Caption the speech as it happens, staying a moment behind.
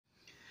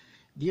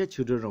Dear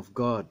children of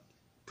God,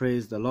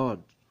 praise the Lord.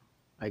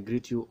 I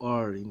greet you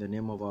all in the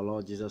name of our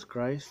Lord Jesus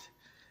Christ.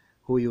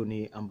 Huyu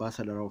ni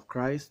ambassador of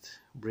Christ,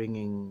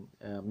 bringing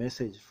a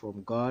message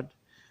from God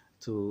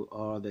to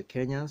all the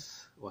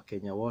Kenyans,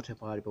 Wakenya wote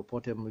pahali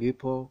popote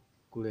mlipo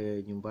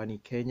kule nyumbani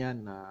Kenya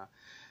na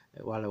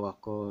wale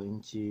wako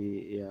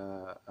nchi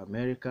ya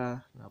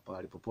Amerika na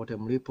pahali popote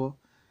mlipo.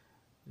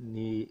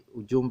 Ni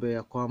ujumbe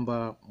ya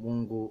kwamba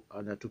Mungu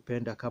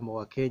anatupenda kama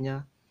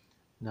Wakenya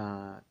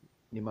na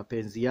ni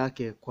mapenzi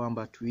yake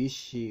kwamba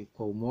tuishi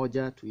kwa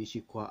umoja,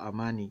 tuishi kwa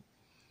amani.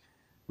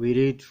 We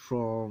read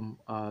from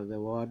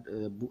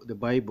the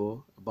Bible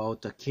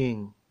about a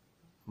king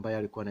ambaye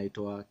alikuwa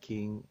anaitwa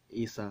King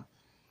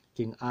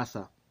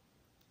Asa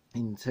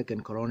in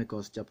 2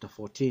 Chronicles chapter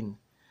 14.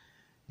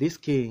 This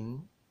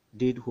king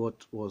did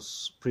what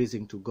was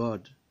pleasing to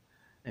God,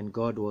 and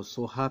God was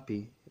so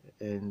happy,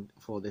 and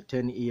for the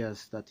 10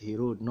 years that he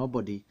ruled,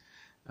 nobody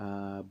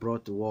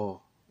brought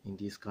war in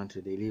this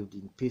country. They lived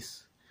in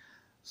peace.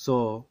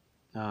 So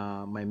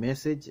my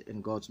message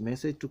and God's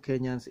message to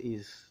Kenyans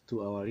is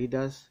to our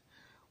leaders,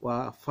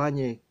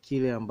 wafanye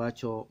kile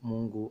ambacho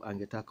Mungu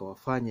angetaka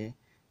wafanye,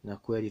 na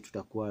kweli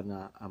tutakuwa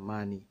na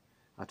amani.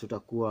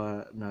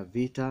 Hatutakuwa na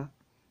vita,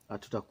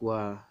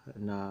 hatutakuwa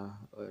na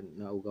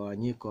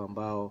ugawanyiko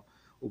ambao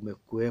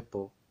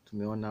umekuepo.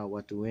 Tumeona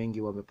watu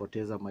wengi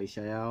wamepoteza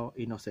maisha yao.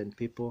 Innocent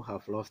people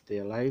have lost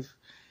their life.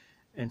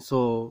 And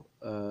so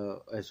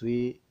as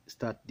we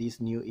start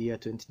this new year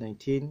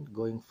 2019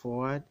 going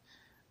forward,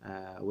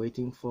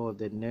 waiting for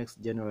the next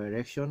general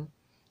election,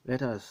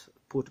 let us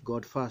put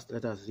God first.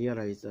 Let us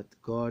realize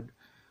that God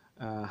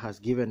has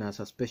given us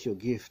a special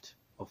gift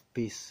of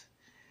peace.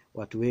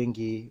 Watu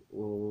wengi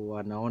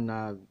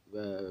wanaona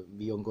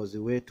viongozi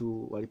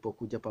wetu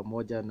walipokuja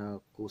pamoja na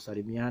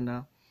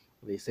kusalimiana,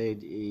 they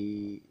said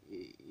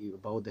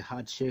about the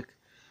handshake,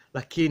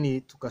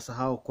 lakini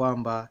tukasahau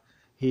kwamba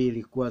hii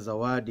ilikuwa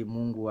zawadi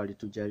Mungu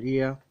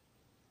alitujalia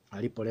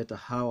alipoleta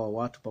hawa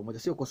watu pamoja,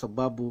 sio kwa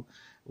sababu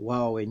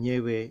wao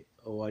wenyewe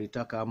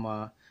walitaka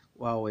ama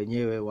wao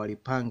wenyewe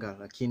walipanga,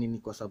 lakini ni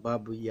kwa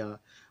sababu ya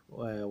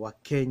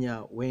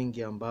Wakenya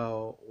wengi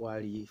ambao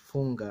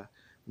walifunga.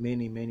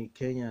 Many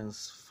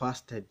Kenyans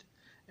fasted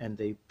and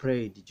they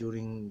prayed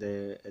during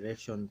the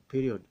election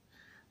period.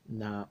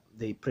 Na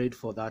they prayed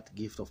for that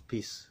gift of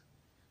peace.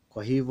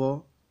 Kwa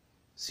hivyo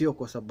sio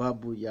kwa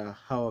sababu ya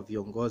hawa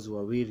viongozi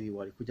wawili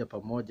walikuja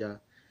pamoja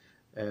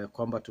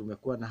kwamba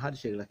tumekuwa na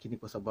handshake, lakini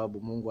kwa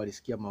sababu Mungu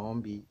alisikia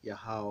maombi ya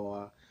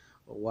hawa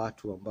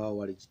watu ambao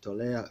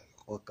walijitolea,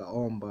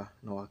 wakaomba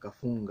na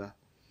wakafunga.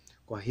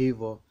 Kwa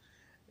hivyo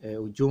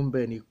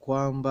ujumbe ni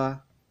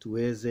kwamba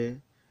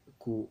tuweze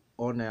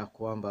kuona ya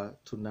kwamba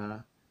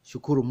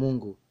tunashukuru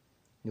Mungu.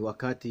 Ni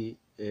wakati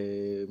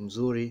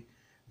mzuri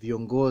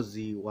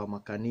viongozi wa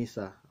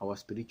makanisa, our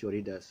spiritual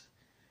leaders,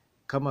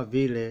 kama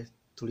vile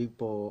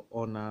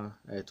tulipoona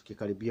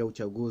tukikaribia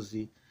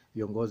uchaguzi,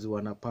 viongozi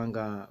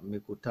wanapanga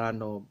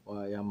mikutano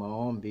ya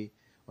maombi,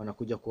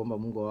 wanakuja kuomba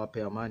Mungu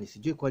awape amani.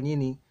 Sijui kwa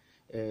nini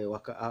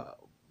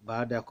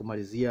baada ya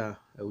kumalizia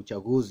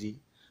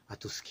uchaguzi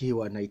hatusikii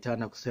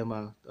wanaitana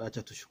kusema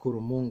acha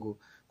tushukuru Mungu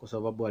kwa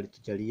sababu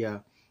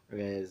alitujalia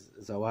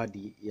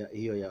zawadi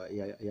hiyo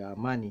ya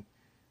amani.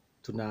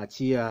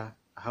 Tunaachia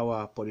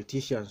hawa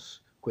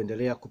politicians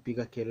kuendelea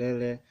kupiga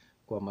kelele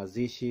kwa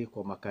mazishi,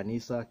 kwa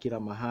makanisa, kila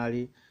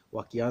mahali,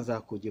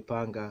 wakianza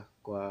kujipanga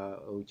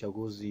kwa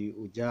uchaguzi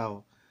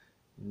ujao.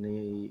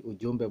 Ni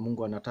ujumbe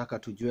Mungu anataka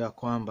tujue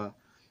kwamba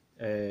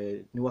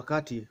ni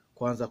wakati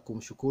kwanza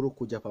kumshukuru,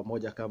 kuja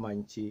pamoja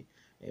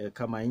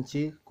kama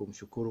nchi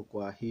kumshukuru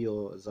kwa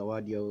hiyo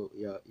zawadi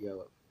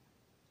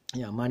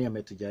ya amani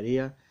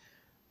ametujalia.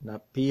 Na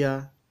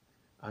pia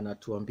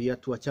anatuambia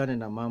tuachane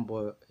na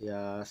mambo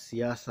ya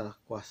siasa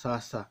kwa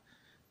sasa.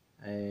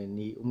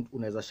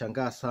 Unaweza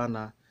shangaa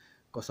sana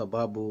kwa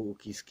sababu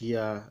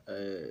ukisikia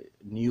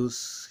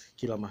news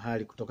kila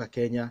mahali kutoka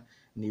Kenya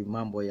ni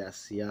mambo ya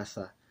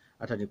siasa.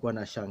 Hata nilikuwa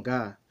na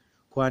shangaa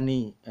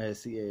kwani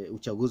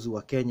uchaguzi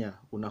wa Kenya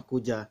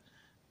unakuja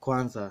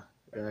kwanza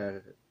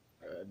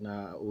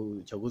na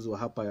uchaguzi wa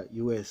hapa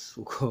US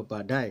uko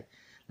baadaye,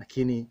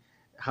 lakini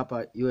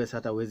hapa US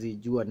hata huwezi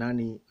jua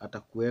nani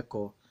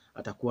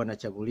atakuwa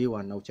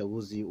anachaguliwa, na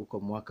uchaguzi uko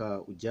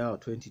mwaka ujao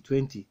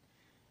 2020.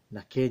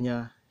 Na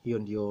Kenya hiyo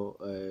ndio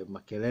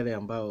makelele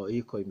ambayo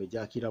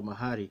imejaa kila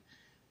mahali.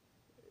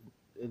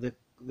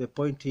 The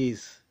point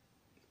is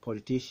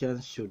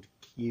politicians should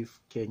give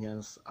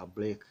Kenyans a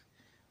break.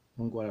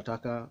 Mungu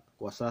anataka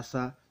kwa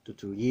sasa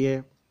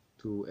tutulie,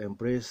 to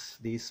embrace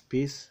this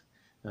peace,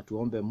 na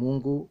tuombe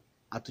Mungu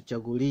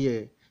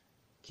atuchagulie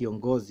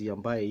kiongozi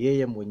ambaye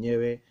yeye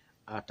mwenyewe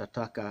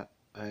atataka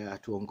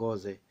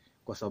atuongoze,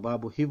 kwa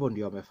sababu hivyo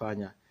ndio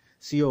amefanya.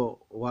 Sio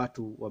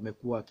watu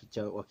wamekuwa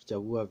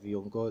wakichagua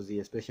viongozi,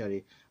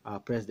 especially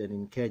president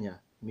in Kenya.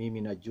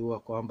 Mimi najua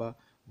kwamba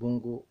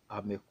Mungu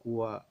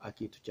amekuwa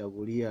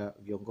akituchagulia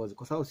viongozi,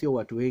 kwa sababu sio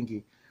watu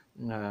wengi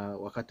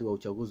wakati wa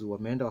uchaguzi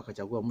wameenda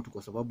wakachagua mtu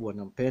kwa sababu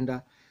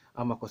wanampenda,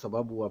 ama kwa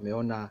sababu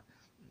wameona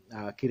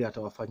kile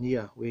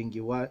atawafanyia.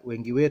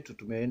 Wengi wetu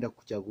tumeenda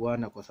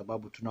kuchaguana kwa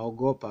sababu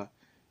tunaogopa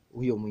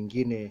huyo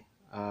mwingine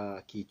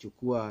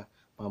akichukua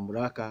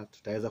mamlaka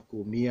tutaweza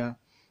kuumia.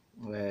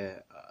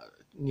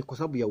 Ni kwa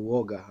sababu ya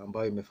uoga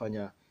ambayo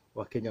imefanya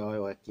Wakenya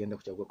wao wakienda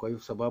kuchagua. Kwa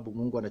hivyo sababu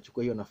Mungu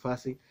anachukua hiyo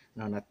nafasi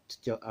na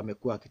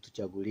amekuwa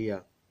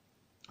akituchagulia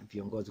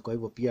viongozi. Kwa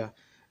hivyo pia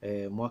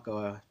mwaka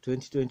wa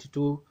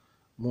 2022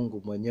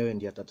 Mungu mwenyewe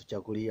ndiye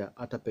atatuchagulia.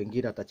 Hata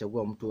pengine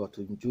atachagua mtu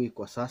hatumjui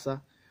kwa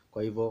sasa.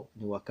 Kwa hivyo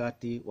ni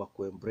wakati wa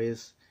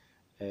kuembrace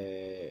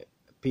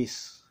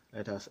peace.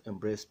 Let us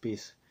embrace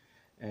peace.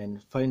 And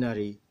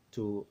finally,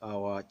 to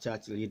our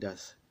church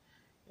leaders,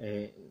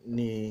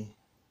 ni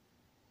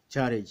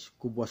challenge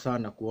kubwa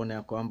sana kuona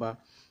ya kwamba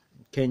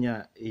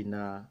Kenya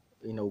ina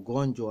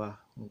ugonjwa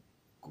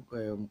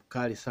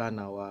mkali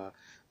sana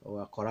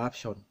wa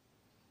corruption.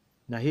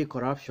 Na hii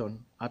corruption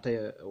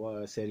hata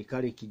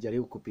serikali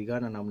ikijaribu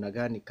kupigana namna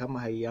gani, kama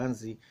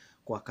haianzi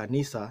kwa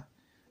kanisa,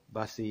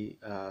 basi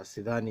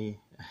sidhani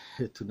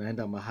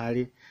tunaenda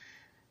mahali.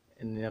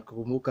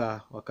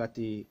 Ninakumbuka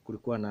wakati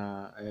kulikuwa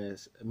na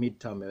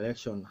midterm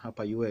election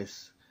hapa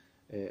US,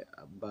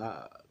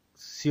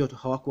 sio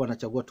hawakuwa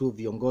wanachagua tu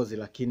viongozi,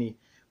 lakini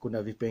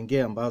kuna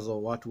vipengee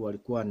ambazo watu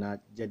walikuwa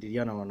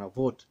wanajadiliana wana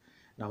vote.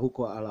 Na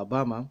huko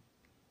Alabama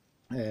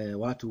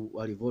watu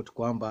walivote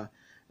kwamba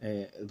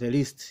the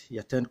list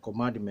ya 10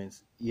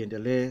 commandments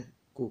iendelee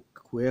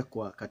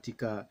kuwekwa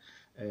katika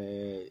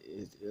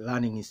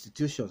learning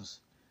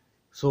institutions.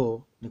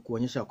 So ni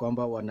kuonyesha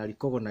kwamba wana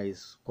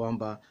recognize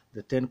kwamba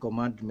the 10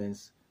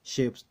 commandments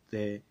shapes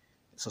the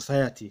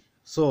society.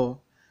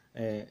 So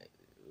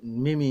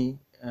mimi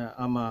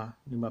ama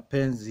ni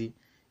mapenzi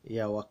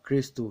ya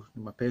Wakristo,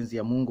 ni mapenzi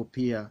ya Mungu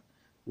pia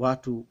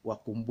watu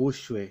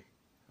wakumbushwe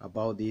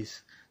about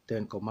these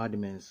 10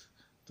 commandments.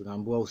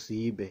 Tunaambiwa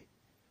usiibe.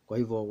 Kwa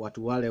hivyo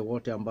watu wale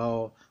wote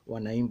ambao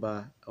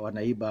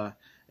wanaiba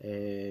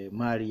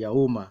mali ya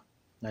umma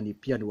na ni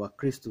pia ni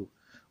Wakristo,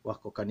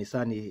 wako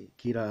kanisani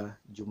kila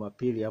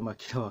Jumapili ama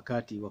kila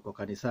wakati wako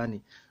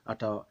kanisani.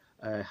 Hata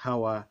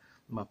hawa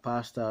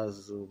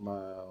mapastors,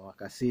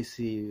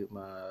 makasisi,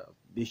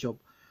 bishop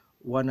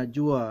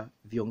wanajua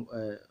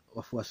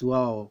wafuasi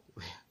wao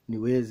ni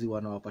wezi,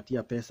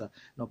 wanawapatia pesa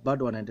na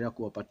bado wanaendelea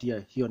kuwapatia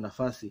hiyo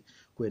nafasi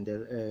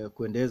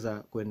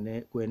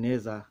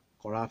kueneza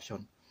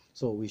corruption.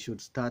 So we should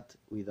start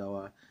with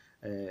our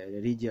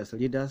religious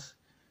leaders.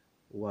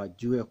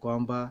 Wajue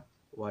kwamba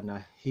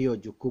wana hiyo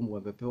jukumu,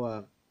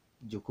 wamepewa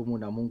jukumu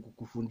na Mungu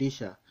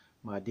kufundisha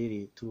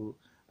maadili, to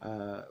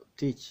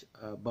teach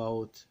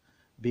about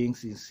being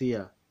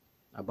sincere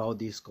about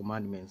these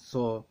commandments.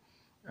 So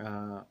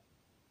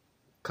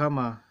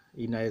kama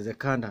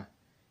inawezekana,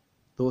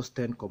 those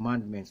 10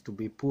 commandments to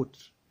be put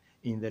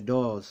in the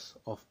doors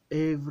of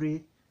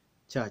every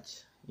church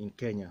in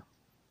Kenya.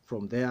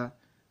 From there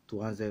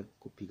tuanze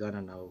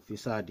kupigana na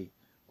ufisadi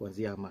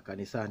kuanzia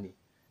makanisani,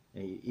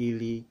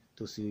 ili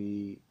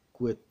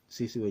tusikue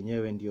sisi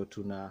wenyewe ndio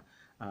tuna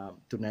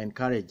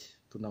encourage,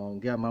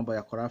 tunaongea mambo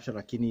ya corruption,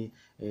 lakini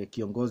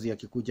kiongozi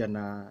akikuja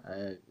na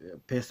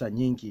pesa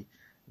nyingi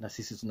na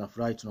sisi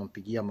tunafurahi,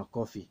 tunampigia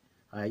makofi.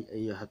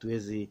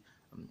 Hatuwezi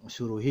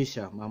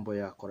shuruhisha mambo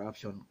ya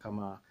corruption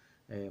kama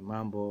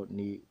mambo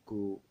ni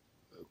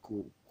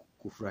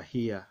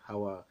kufurahia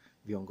hawa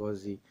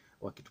viongozi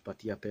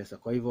wakitupatia pesa.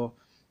 Kwa hivyo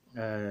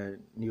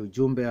ni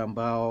ujumbe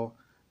ambao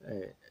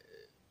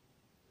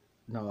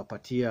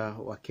nawapatia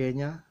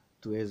Wakenya,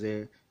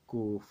 tuweze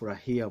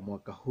kufurahia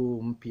mwaka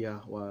huu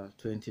mpya wa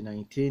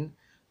 2019.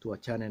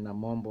 Tuachane na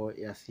mambo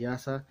ya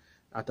siasa,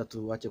 hata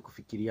tuache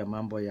kufikiria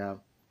mambo ya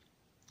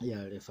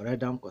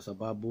referendum, kwa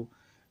sababu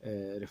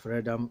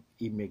referendum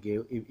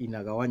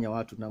inagawanya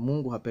watu, na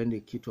Mungu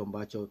hapendi kitu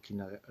ambacho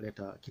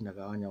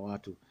kinagawanya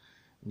watu.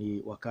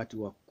 Ni wakati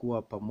wa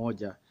kuwa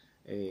pamoja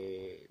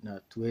na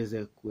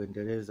tuweze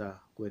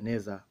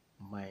kueneza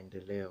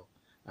maendeleo.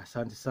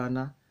 Asante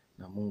sana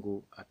na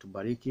Mungu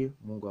atubariki.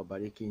 Mungu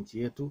abariki nchi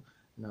yetu,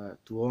 na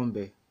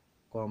tuombe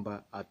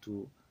kwamba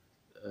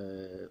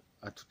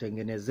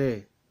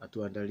atutengenezee,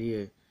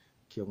 atuandalie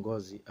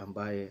kiongozi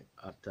ambaye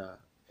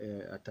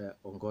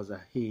ataongoza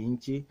hii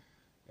nchi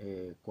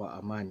kwa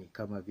amani,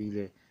 kama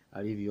vile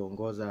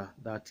alivyoongoza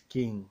that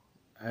king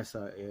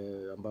Asa,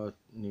 ambao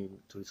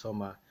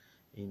tulisoma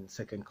in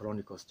 2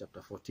 Chronicles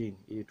chapter 14,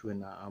 ili tuwe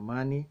na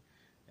amani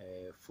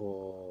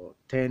for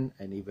 10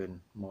 and even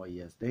more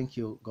years. Thank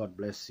you. God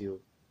bless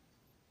you.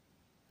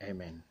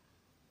 Amen.